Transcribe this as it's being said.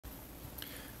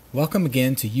Welcome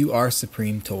again to You Are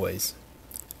Supreme Toys.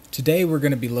 Today we're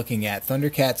going to be looking at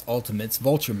THUNDERCATS Ultimates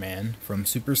Vultureman from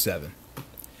Super7.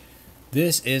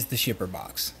 This is the shipper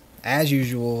box. As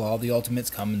usual, all the Ultimates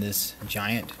come in this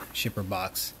giant shipper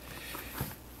box.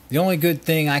 The only good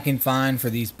thing I can find for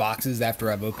these boxes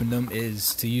after I've opened them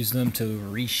is to use them to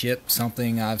reship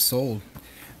something I've sold.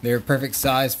 They're perfect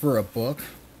size for a book,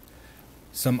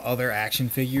 some other action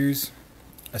figures,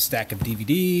 a stack of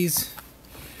DVDs.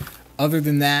 Other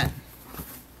than that,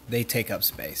 they take up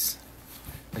space.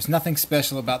 There's nothing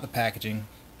special about the packaging.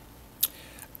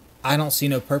 I don't see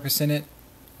no purpose in it,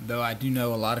 though I do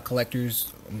know a lot of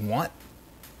collectors want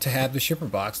to have the shipper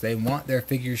box. They want their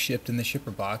figures shipped in the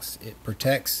shipper box. It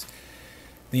protects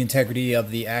the integrity of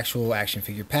the actual action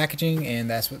figure packaging, and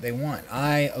that's what they want.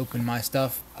 I open my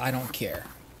stuff, I don't care.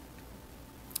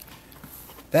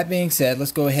 That being said,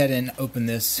 let's go ahead and open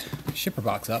this shipper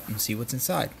box up and see what's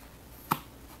inside.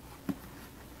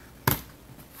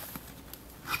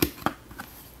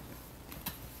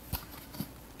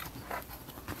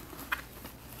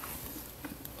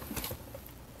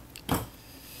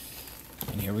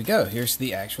 And here we go. Here's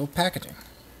the actual packaging.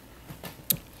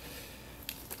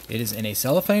 It is in a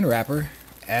cellophane wrapper,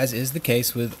 as is the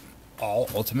case with all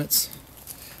Ultimates.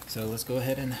 So let's go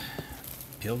ahead and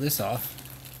peel this off.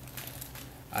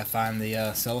 I find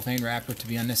the cellophane wrapper to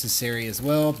be unnecessary as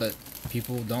well, but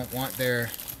people don't want their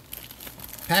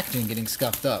packaging getting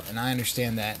scuffed up, and I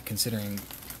understand that considering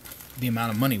the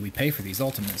amount of money we pay for these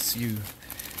Ultimates.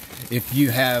 If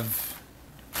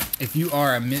you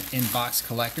are a mint in box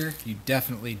collector, you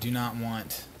definitely do not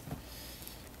want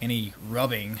any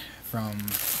rubbing from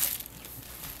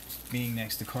being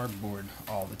next to cardboard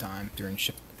all the time during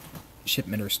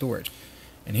shipment or storage.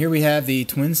 And here we have the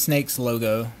Twin Snakes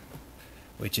logo,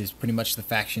 which is pretty much the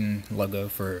faction logo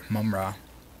for Mum-Ra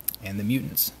and the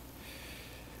mutants.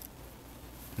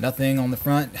 Nothing on the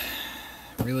front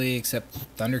really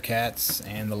except THUNDERCATS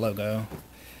and the logo.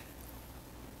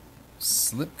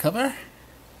 Slip cover.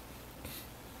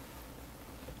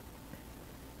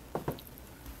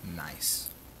 Nice.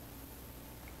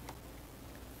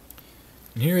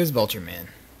 And here is Vultureman.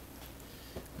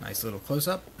 Nice little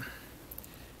close-up.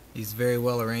 He's very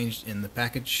well arranged in the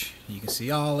package. You can see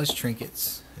all his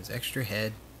trinkets, his extra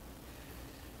head,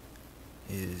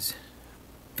 his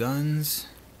guns,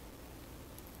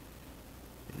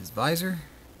 his visor,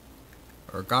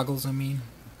 or goggles I mean.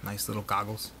 Nice little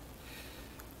goggles.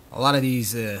 A lot of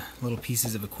these little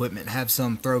pieces of equipment have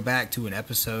some throwback to an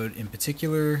episode in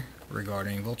particular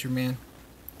regarding Vultureman.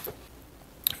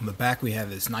 On the back we have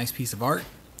this nice piece of art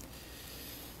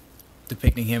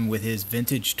depicting him with his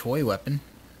vintage toy weapon,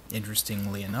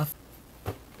 interestingly enough,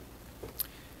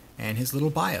 and his little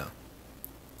bio.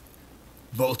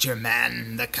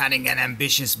 Vultureman, the cunning and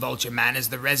ambitious Vultureman, is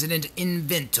the resident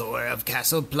inventor of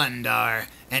Castle Plundar,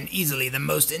 and easily the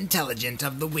most intelligent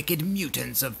of the wicked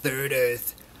mutants of Third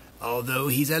Earth. Although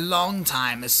he's a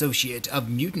long-time associate of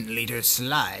mutant leader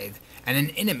Slive, and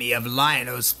an enemy of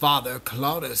Lion-O's father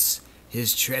Claudus,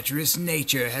 his treacherous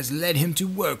nature has led him to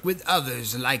work with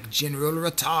others like General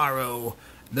Rotaro,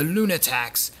 the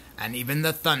Lunatics, and even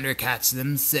the THUNDERCATS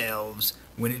themselves,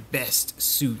 when it best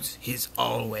suits his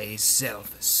always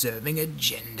self-serving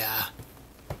agenda.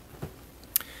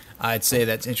 I'd say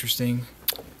that's interesting,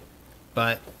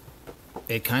 but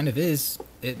it kind of is.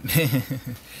 It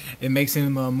it makes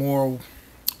him a more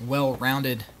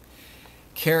well-rounded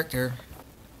character.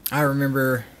 I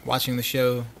remember watching the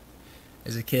show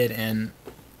as a kid, and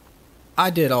I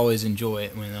did always enjoy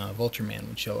it when Vultureman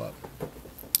would show up.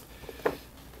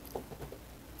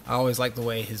 I always liked the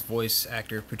way his voice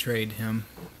actor portrayed him.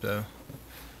 So,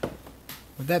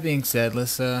 with that being said,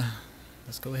 let's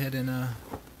go ahead and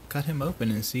cut him open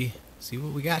and see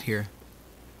what we got here.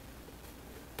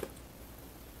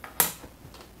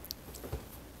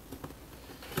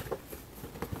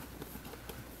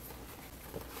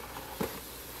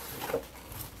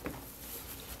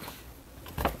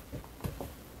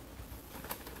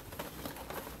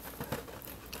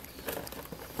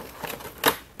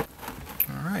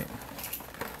 Alright.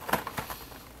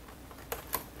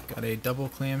 Got a double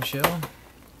clamshell.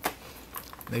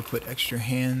 They put extra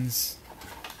hands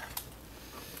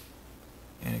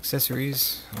and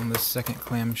accessories on the second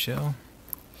clamshell.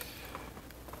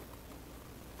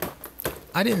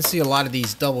 I didn't see a lot of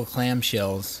these double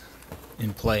clamshells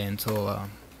in play until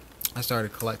I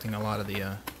started collecting a lot of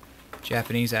the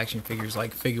Japanese action figures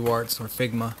like Figuarts or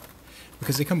Figma,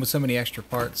 because they come with so many extra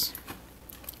parts.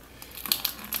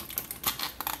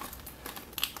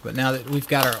 But now that we've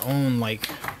got our own like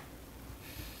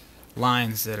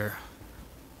lines that are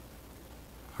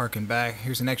harken back,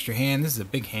 here's an extra hand. This is a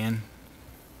big hand.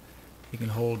 He can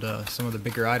hold some of the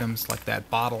bigger items like that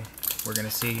bottle we're going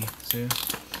to see soon.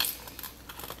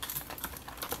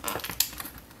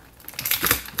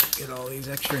 Get all these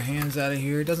extra hands out of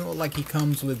here. It doesn't look like he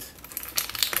comes with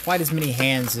quite as many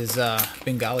hands as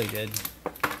Bengali did.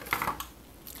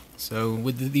 So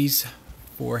with these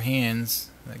 4 hands,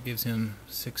 that gives him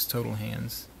 6 total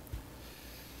hands.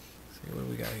 Let's see what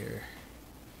do we got here.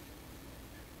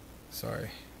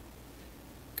 Sorry.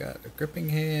 Got a gripping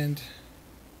hand.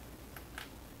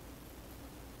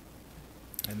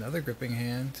 Another gripping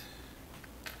hand.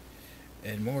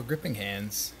 And more gripping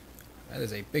hands. That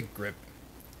is a big grip.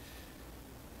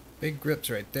 Big grips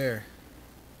right there.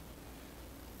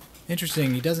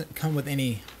 Interesting, he doesn't come with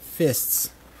any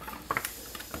fists.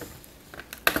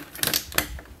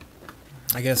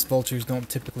 I guess vultures don't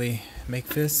typically make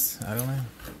fists. I don't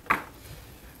know.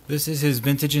 This is his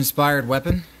vintage inspired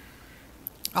weapon.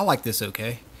 I like this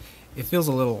okay. It feels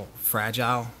a little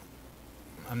fragile.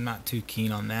 I'm not too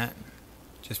keen on that.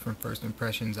 Just from first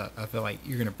impressions, I feel like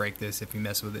you're going to break this if you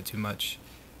mess with it too much.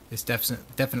 It's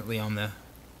definitely on the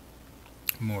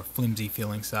more flimsy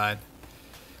feeling side.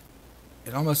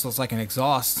 It almost looks like an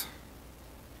exhaust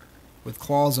with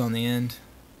claws on the end.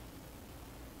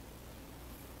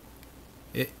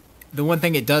 The one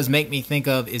thing it does make me think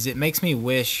of is it makes me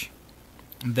wish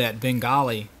that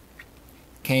Bengali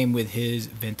came with his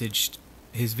vintage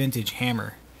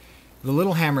hammer. The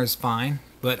little hammer is fine,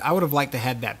 but I would have liked to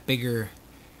have that bigger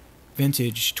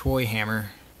vintage toy hammer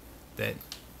that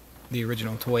the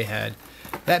original toy had.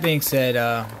 That being said,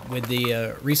 with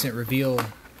the recent reveal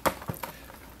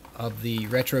of the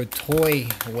retro toy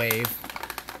wave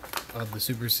of the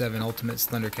Super7 Ultimates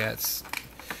Thundercats,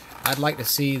 I'd like to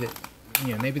see that,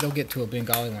 you know, maybe they'll get to a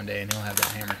Bengali one day and he'll have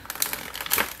that hammer.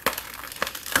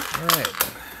 Alright.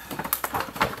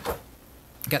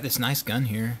 Got this nice gun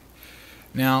here.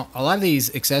 Now, a lot of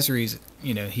these accessories,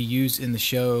 you know, he used in the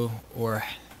show, or,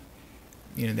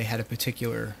 you know, they had a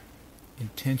particular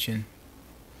intention.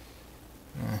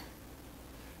 I'm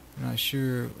not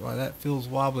sure why that feels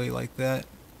wobbly like that.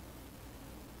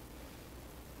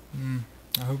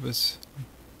 I hope it's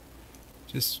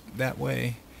just that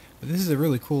way. But this is a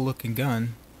really cool looking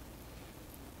gun.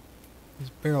 This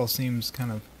barrel seems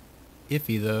kind of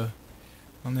iffy though.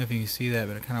 I don't know if you can see that,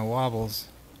 but it kind of wobbles.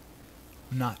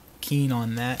 I'm not keen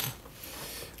on that.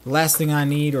 The last thing I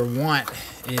need or want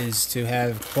is to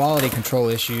have quality control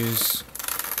issues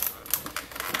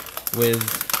with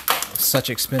such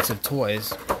expensive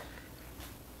toys.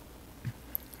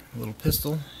 A little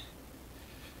pistol.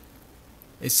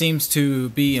 It seems to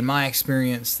be, in my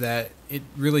experience, that it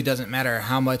really doesn't matter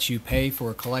how much you pay for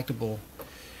a collectible.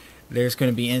 There's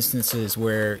going to be instances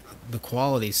where the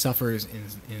quality suffers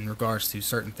in regards to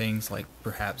certain things, like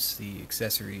perhaps the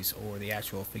accessories or the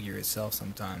actual figure itself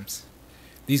sometimes.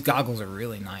 These goggles are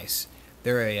really nice.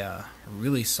 They're a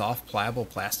really soft, pliable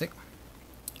plastic.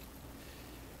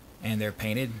 And they're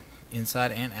painted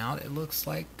inside and out, it looks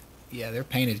like. Yeah, they're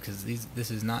painted because this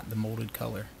is not the molded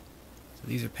color. So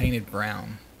these are painted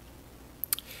brown.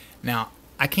 Now,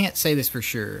 I can't say this for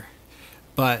sure,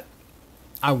 but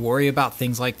I worry about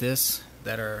things like this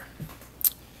that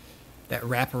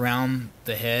wrap around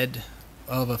the head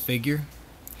of a figure,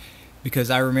 because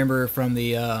I remember from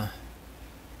the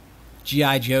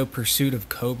G.I. Joe Pursuit of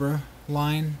Cobra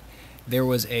line, there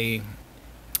was a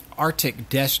Arctic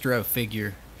Destro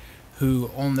figure who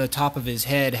on the top of his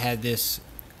head had this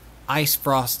ice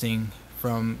frosting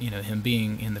from, you know, him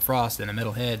being in the frost and a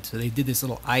metal head. So they did this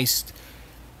little iced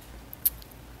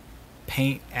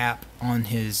paint app on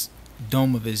his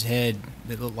dome of his head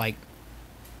that looked like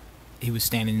he was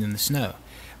standing in the snow.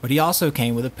 But he also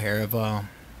came with a pair of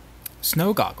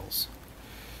snow goggles.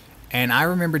 And I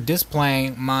remember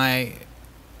displaying my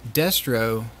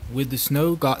Destro with the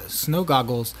snow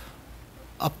goggles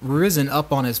risen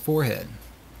up on his forehead.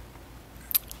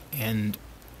 And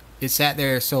it sat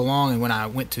there so long, and when I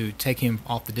went to take him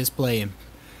off the display and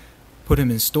put him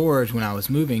in storage when I was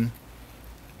moving,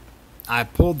 I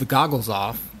pulled the goggles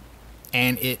off,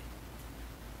 and it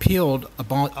peeled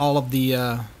all of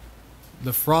the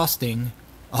frosting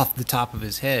off the top of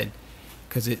his head,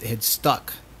 because it had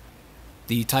stuck.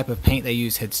 The type of paint they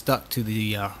used had stuck to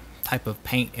the type of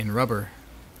paint and rubber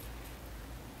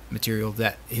material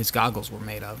that his goggles were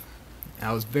made of.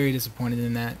 I was very disappointed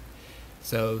in that.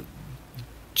 So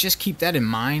just keep that in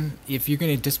mind if you're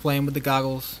going to display him with the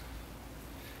goggles.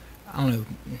 I don't know,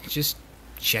 just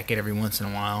check it every once in a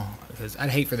while, because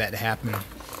I'd hate for that to happen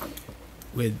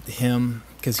with him,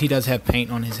 because he does have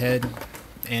paint on his head,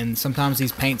 and sometimes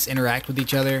these paints interact with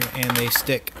each other and they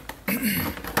stick.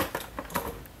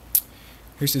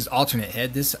 Here's his alternate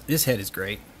head. This head is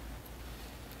great.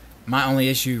 My only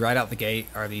issue right out the gate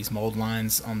are these mold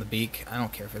lines on the beak. I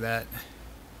don't care for that.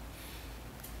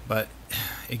 But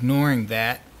ignoring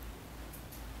that,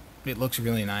 it looks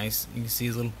really nice. You can see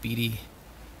his little beady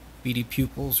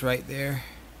pupils right there.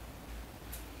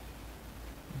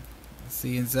 Let's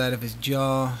see inside of his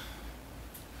jaw.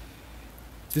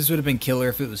 This would have been killer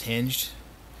if it was hinged,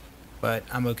 but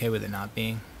I'm okay with it not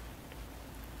being.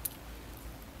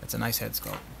 That's a nice head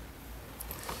sculpt.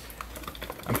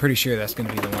 I'm pretty sure that's going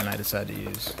to be the one I decide to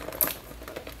use.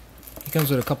 He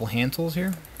comes with a couple hand tools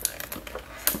here.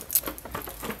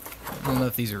 I don't know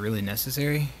if these are really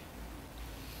necessary.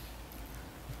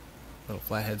 Little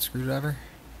flathead screwdriver.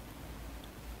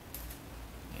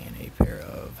 And a pair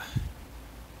of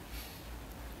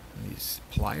these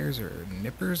pliers or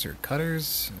nippers or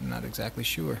cutters. I'm not exactly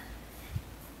sure.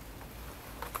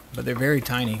 But they're very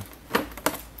tiny.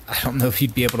 I don't know if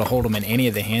he'd be able to hold them in any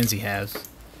of the hands he has.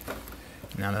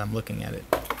 Now that I'm looking at it.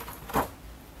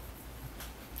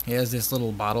 He has this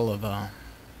little bottle of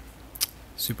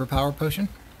superpower potion.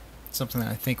 Something that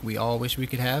I think we all wish we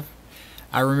could have.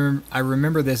 I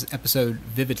remember this episode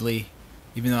vividly,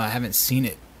 even though I haven't seen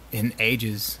it in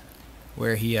ages,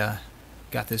 where he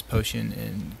got this potion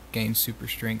and gained super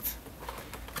strength.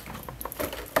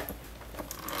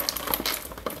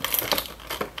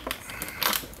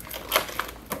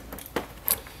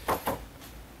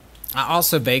 I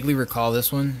also vaguely recall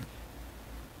this one.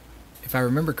 If I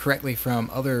remember correctly from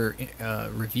other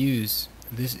reviews,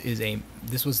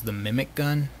 this was the mimic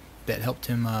gun that helped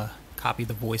him copy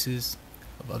the voices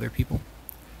of other people.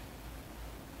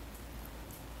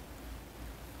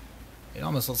 It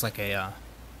almost looks like a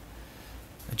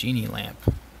genie lamp.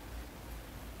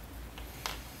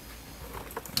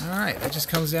 Alright, that just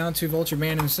comes down to Vulture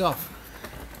Man himself.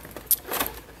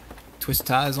 Twist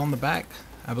ties on the back.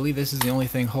 I believe this is the only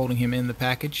thing holding him in the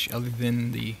package, other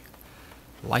than the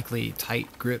likely tight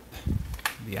grip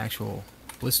the actual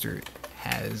blister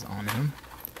has on him.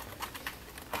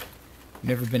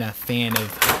 Never been a fan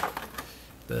of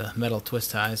the metal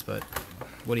twist ties, but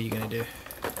what are you going to do?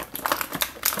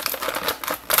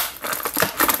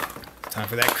 Time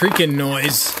for that creaking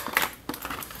noise.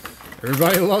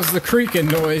 Everybody loves the creaking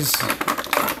noise.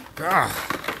 Ah.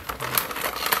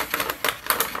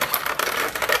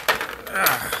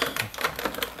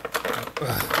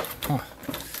 Oh,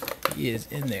 he is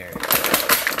in there.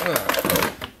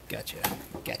 Gotcha.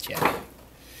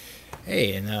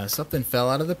 Hey, and something fell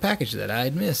out of the package that I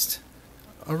had missed.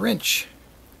 A wrench.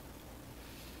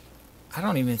 I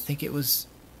don't even think it was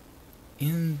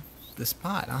in the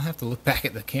spot. I'll have to look back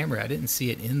at the camera. I didn't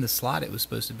see it in the slot it was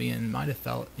supposed to be in. Might have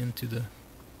fell into the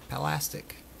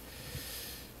plastic.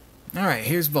 Alright,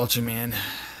 here's Vulture Man.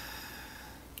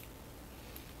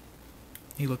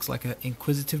 He looks like an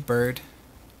inquisitive bird.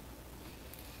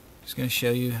 Just going to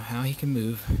show you how he can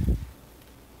move.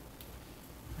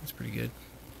 That's pretty good.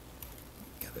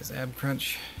 Got this ab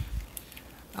crunch.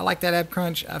 I like that ab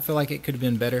crunch. I feel like it could have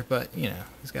been better, but you know,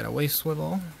 he's got a waist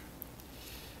swivel.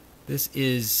 This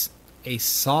is a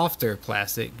softer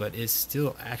plastic, but it's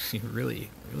still actually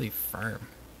really firm.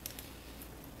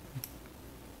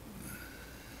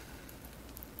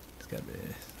 It's got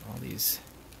all these.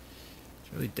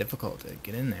 It's really difficult to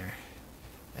get in there.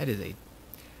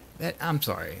 I'm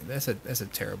sorry. That's a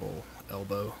terrible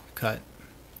elbow cut.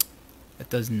 That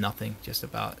does nothing. Just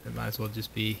about. It might as well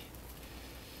just be.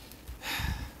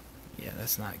 Yeah,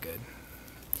 that's not good.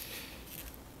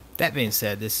 That being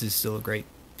said, this is still a great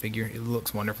figure. It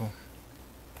looks wonderful.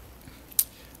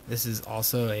 This is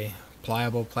also a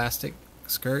pliable plastic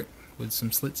skirt with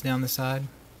some slits down the side.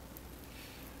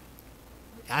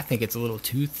 I think it's a little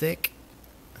too thick.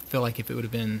 I feel like if it would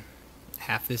have been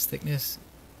half this thickness,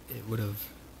 it would have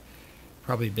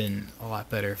probably been a lot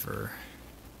better for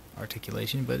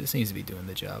articulation, but it seems to be doing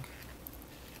the job.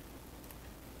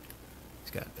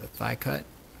 It's got a thigh cut.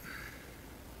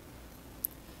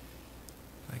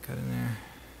 Thigh cut in there.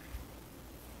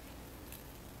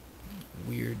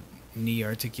 Weird knee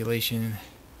articulation.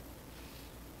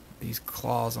 These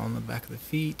claws on the back of the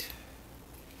feet.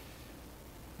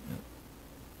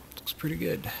 Looks pretty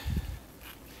good.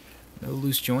 No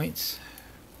loose joints.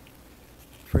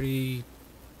 Pretty.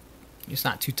 It's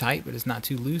not too tight, but it's not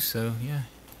too loose, so yeah.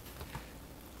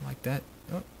 I like that.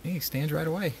 Oh, he stands right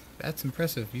away. That's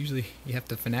impressive. Usually you have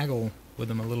to finagle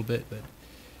with him a little bit, but.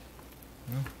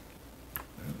 Well,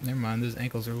 never mind. Those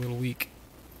ankles are a little weak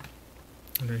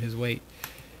under his weight.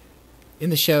 In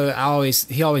the show,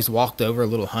 he always walked over a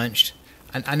little hunched.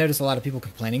 I noticed a lot of people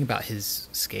complaining about his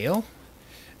scale,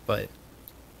 but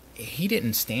he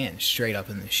didn't stand straight up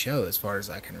in the show as far as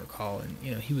I can recall. And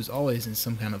you know, he was always in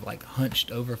some kind of like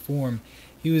hunched over form.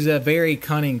 He was a very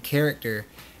cunning character,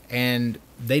 and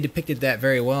they depicted that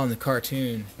very well in the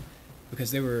cartoon,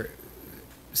 because there were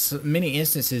so many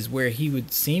instances where he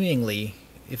would seemingly,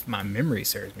 if my memory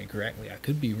serves me correctly, I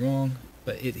could be wrong,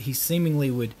 but he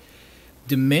seemingly would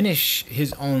diminish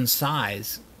his own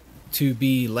size to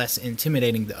be less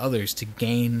intimidating to others, to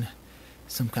gain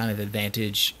some kind of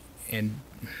advantage. And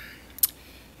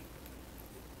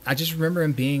I just remember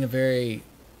him being a very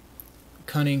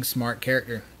cunning, smart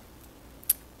character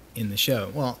in the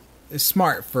show. Well, it's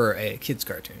smart for a kid's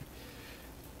cartoon,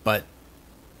 but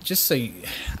just so you,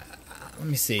 let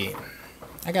me see.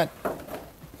 I got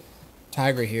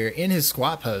Tiger here in his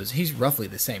squat pose. He's roughly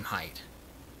the same height.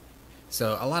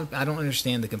 So I don't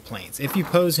understand the complaints. If you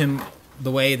pose him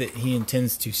the way that he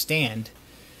intends to stand,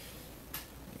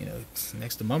 you know,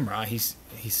 next to Mum-Ra, he's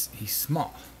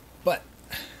small. But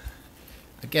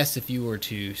I guess if you were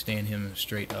to stand him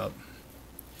straight up,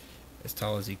 as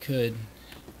tall as he could,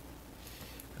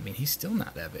 I mean, he's still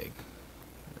not that big,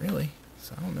 really.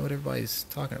 So I don't know what everybody's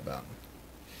talking about.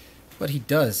 But he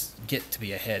does get to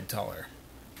be a head taller.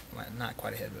 Well, not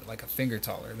quite a head, but like a finger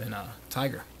taller than a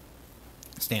Tiger,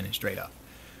 standing straight up.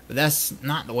 But that's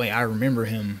not the way I remember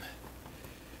him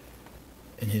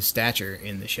in his stature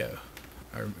in the show.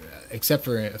 Except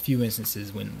for a few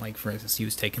instances when, like, for instance, he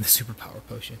was taking the superpower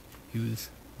potion. He was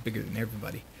bigger than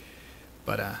everybody.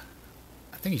 But I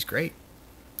think he's great.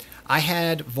 I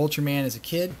had Vultureman as a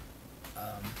kid.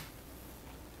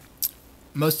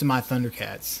 Most of my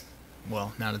Thundercats,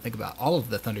 well, now to think about, all of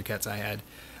the Thundercats I had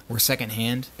were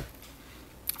secondhand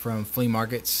from flea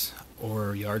markets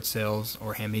or yard sales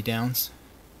or hand-me-downs.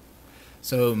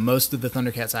 So most of the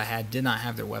Thundercats I had did not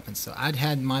have their weapons. So I'd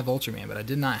had my Vultureman, but I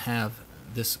did not have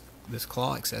this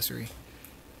claw accessory.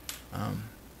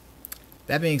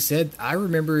 That being said, I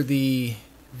remember the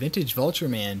vintage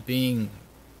Vultureman being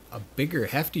a bigger,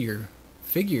 heftier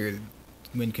figure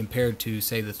when compared to,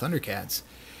 say, the Thundercats.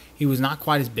 He was not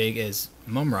quite as big as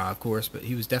Mum-Ra, of course, but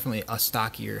he was definitely a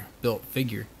stockier built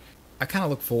figure. I kind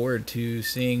of look forward to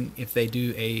seeing if they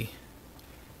do a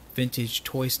vintage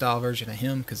toy style version of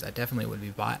him, because I definitely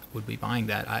would be buying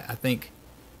that. I think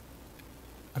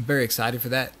I'm very excited for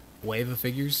that wave of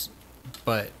figures,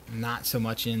 but not so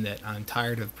much in that I'm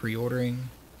tired of pre-ordering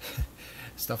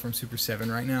stuff from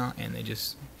Super7 right now, and they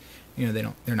just, you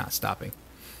know, they're not stopping.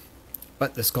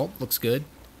 But the sculpt looks good.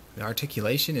 The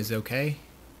articulation is okay.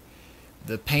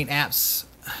 The paint apps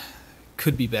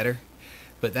could be better,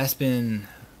 but that's been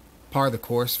par of the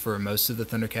course for most of the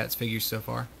Thundercats figures so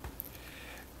far.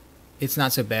 It's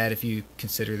not so bad if you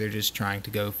consider they're just trying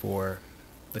to go for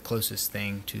the closest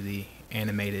thing to the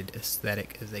animated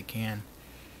aesthetic as they can.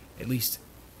 At least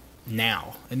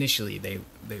now. Initially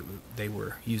they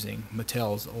were using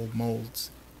Mattel's old molds,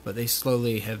 but they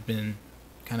slowly have been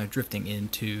kind of drifting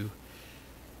into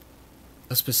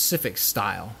a specific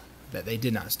style that they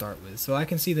did not start with. So I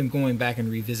can see them going back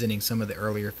and revisiting some of the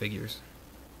earlier figures.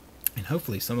 And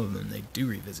hopefully some of them they do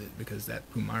revisit, because that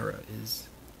Pumara is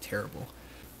terrible.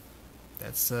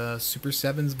 That's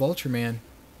Super7's Vultureman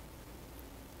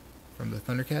from the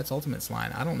Thundercats Ultimates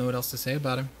line. I don't know what else to say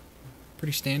about him.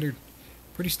 Pretty standard.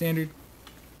 Pretty standard.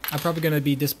 I'm probably going to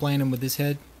be displaying him with this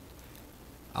head.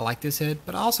 I like this head,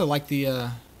 but I also like the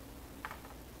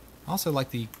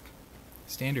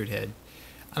standard head.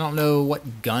 I don't know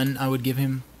what gun I would give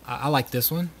him. I like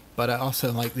this one, but I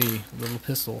also like the little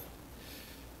pistol.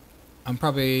 I'm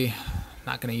probably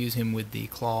not going to use him with the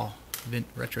claw,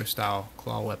 retro style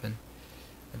claw weapon.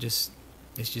 It's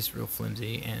just real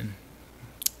flimsy, and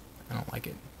I don't like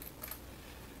it.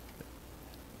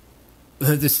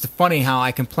 It's funny how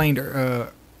I complained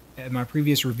at my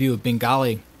previous review of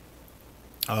Bengali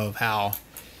of how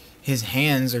his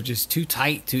hands are just too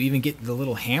tight to even get the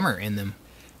little hammer in them.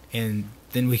 And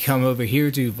then we come over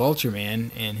here to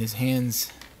Vultureman, and his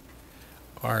hands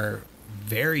are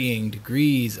varying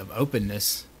degrees of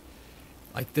openness.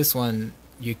 Like this one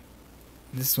you're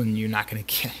not going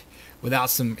to get without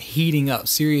some heating up,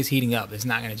 serious heating up. It's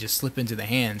not going to just slip into the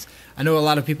hands. I know a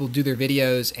lot of people do their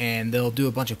videos and they'll do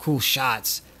a bunch of cool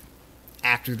shots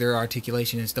after their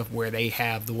articulation and stuff where they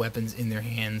have the weapons in their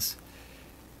hands,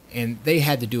 and they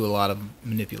had to do a lot of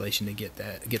manipulation to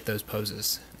get those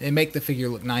poses. They make the figure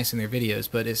look nice in their videos,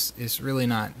 but it's really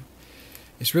not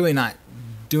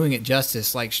doing it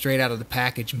justice. Like, straight out of the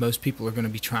package, most people are going to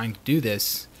be trying to do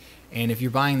this, and if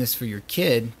you're buying this for your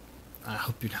kid, I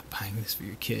hope you're not buying this for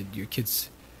your kid. Your kids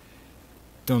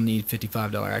don't need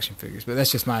 $55 action figures, but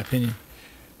that's just my opinion.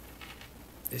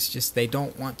 It's just they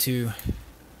don't want to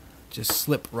just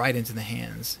slip right into the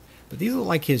hands. But these look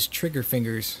like his trigger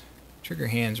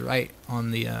hands right on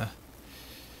the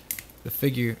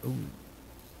figure. Ooh.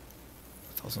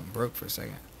 Until something broke for a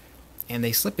second. And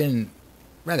they slip in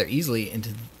rather easily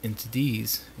into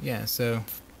these. Yeah, so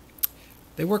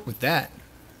they work with that.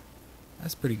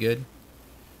 That's pretty good.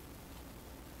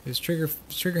 His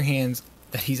trigger hands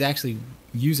that he's actually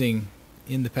using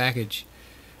in the package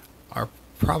are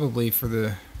probably for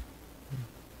the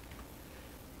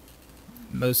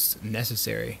most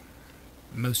necessary,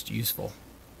 most useful.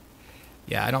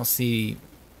 Yeah, I don't see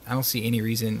any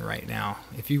reason right now.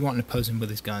 If you want to pose him with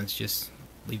his guns, just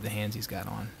leave the hands he's got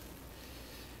on.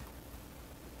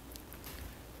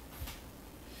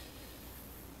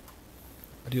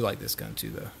 I do like this gun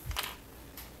too, though.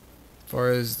 As far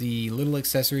as the little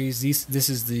accessories, this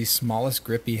is the smallest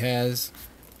grip he has,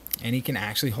 and he can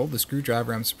actually hold the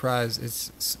screwdriver. I'm surprised.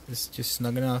 It's just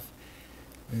snug enough.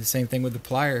 And the same thing with the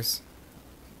pliers.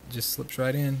 Just slips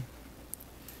right in.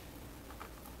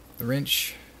 The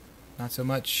wrench, not so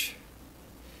much.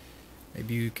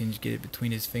 Maybe you can get it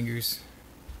between his fingers,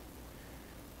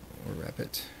 or wrap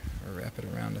it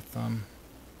around the thumb.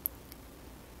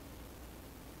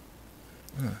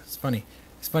 Oh, it's funny.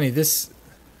 It's funny. This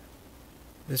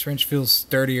wrench feels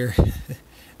sturdier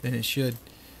than it should.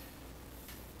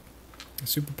 The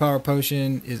superpower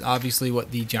potion is obviously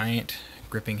what the giant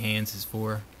gripping hands is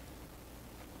for.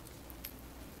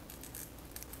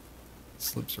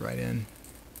 Slips right in.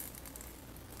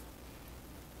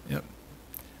 Yep.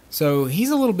 So he's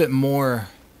a little bit more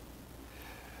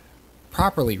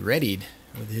properly readied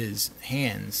with his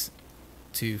hands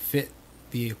to fit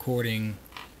the corresponding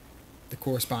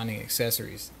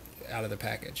accessories out of the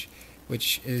package,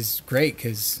 which is great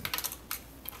because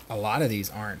a lot of these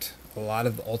aren't. A lot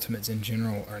of the Ultimates in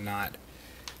general are not.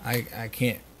 I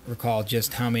can't recall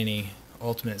just how many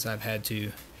Ultimates I've had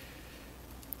to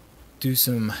do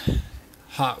some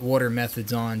hot water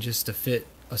methods on just to fit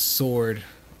a sword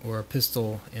or a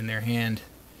pistol in their hand.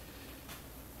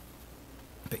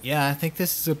 But yeah, I think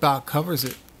this about covers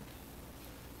it.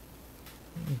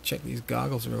 Let me check these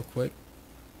goggles real quick.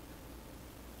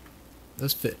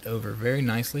 Those fit over very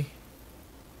nicely.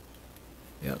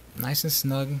 Yep, nice and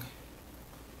snug.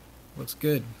 Looks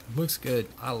good. Looks good.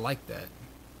 I like that.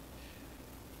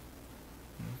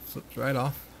 Flips right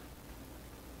off.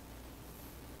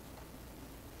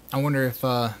 I wonder if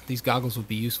these goggles would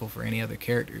be useful for any other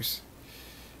characters.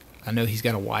 I know he's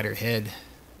got a wider head.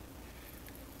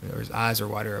 His eyes are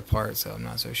wider apart, so I'm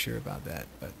not so sure about that.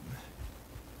 But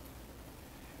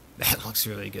that looks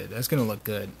really good. That's going to look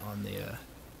good on the...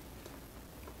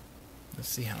 Let's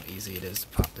see how easy it is to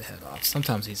pop the head off.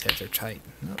 Sometimes these heads are tight.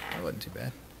 Nope, that wasn't too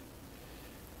bad.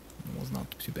 It was not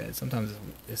too bad. Sometimes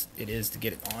it is to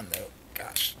get it on, though.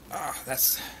 Gosh. Ah,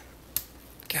 that's...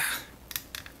 God.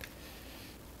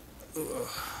 Ugh,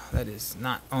 that is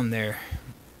not on there.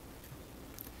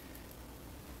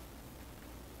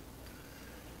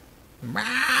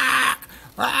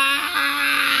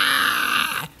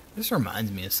 This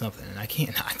reminds me of something, and I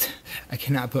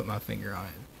cannot put my finger on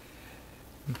it.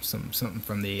 Something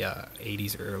from the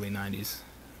 80s or early 90s.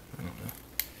 I don't know.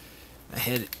 The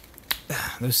head,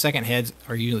 those second heads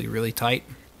are usually really tight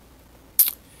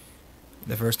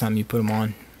the first time you put them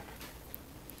on.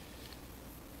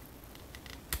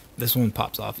 This one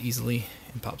pops off easily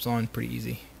and pops on pretty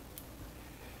easy.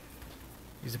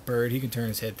 He's a bird. He can turn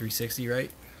his head 360, right?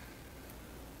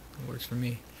 It works for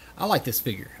me. I like this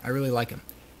figure. I really like him.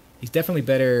 He's definitely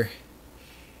better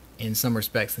in some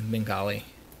respects than Bengali.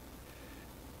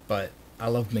 But I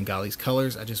love Bengali's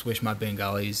colors. I just wish my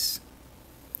Bengali's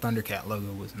Thundercat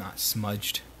logo was not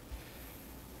smudged,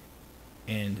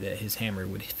 and that his hammer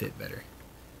would fit better.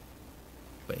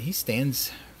 But he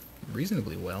stands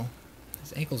reasonably well.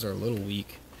 His ankles are a little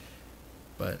weak,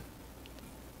 but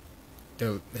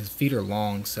his feet are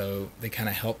long, so they kind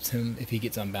of helps him. If he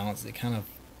gets unbalanced, they kind of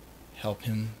help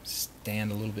him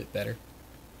stand a little bit better.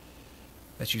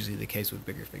 That's usually the case with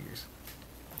bigger figures.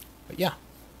 But yeah.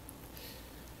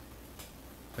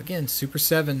 Again,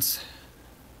 Super7's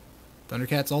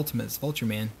Thundercats Ultimates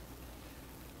Vultureman.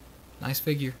 Nice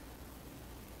figure.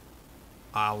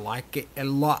 I like it a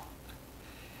lot.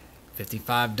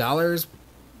 $55?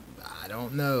 I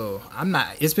don't know.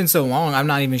 It's been so long, I'm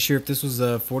not even sure if this was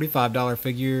a $45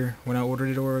 figure when I ordered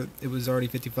it or it was already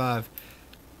 $55.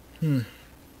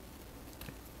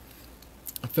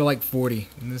 I feel like 40.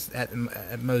 And this at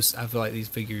most, I feel like these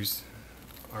figures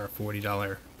are a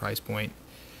 $40 price point.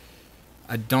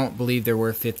 I don't believe they're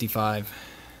worth $55.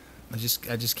 I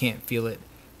just can't feel it.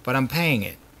 But I'm paying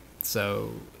it,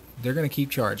 so they're gonna keep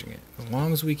charging it. As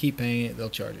long as we keep paying it, they'll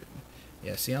charge it.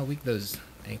 Yeah, see how weak those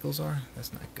ankles are?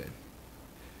 That's not good.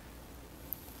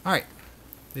 Alright,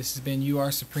 this has been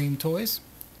Super7 Toys.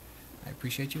 I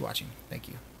appreciate you watching. Thank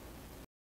you.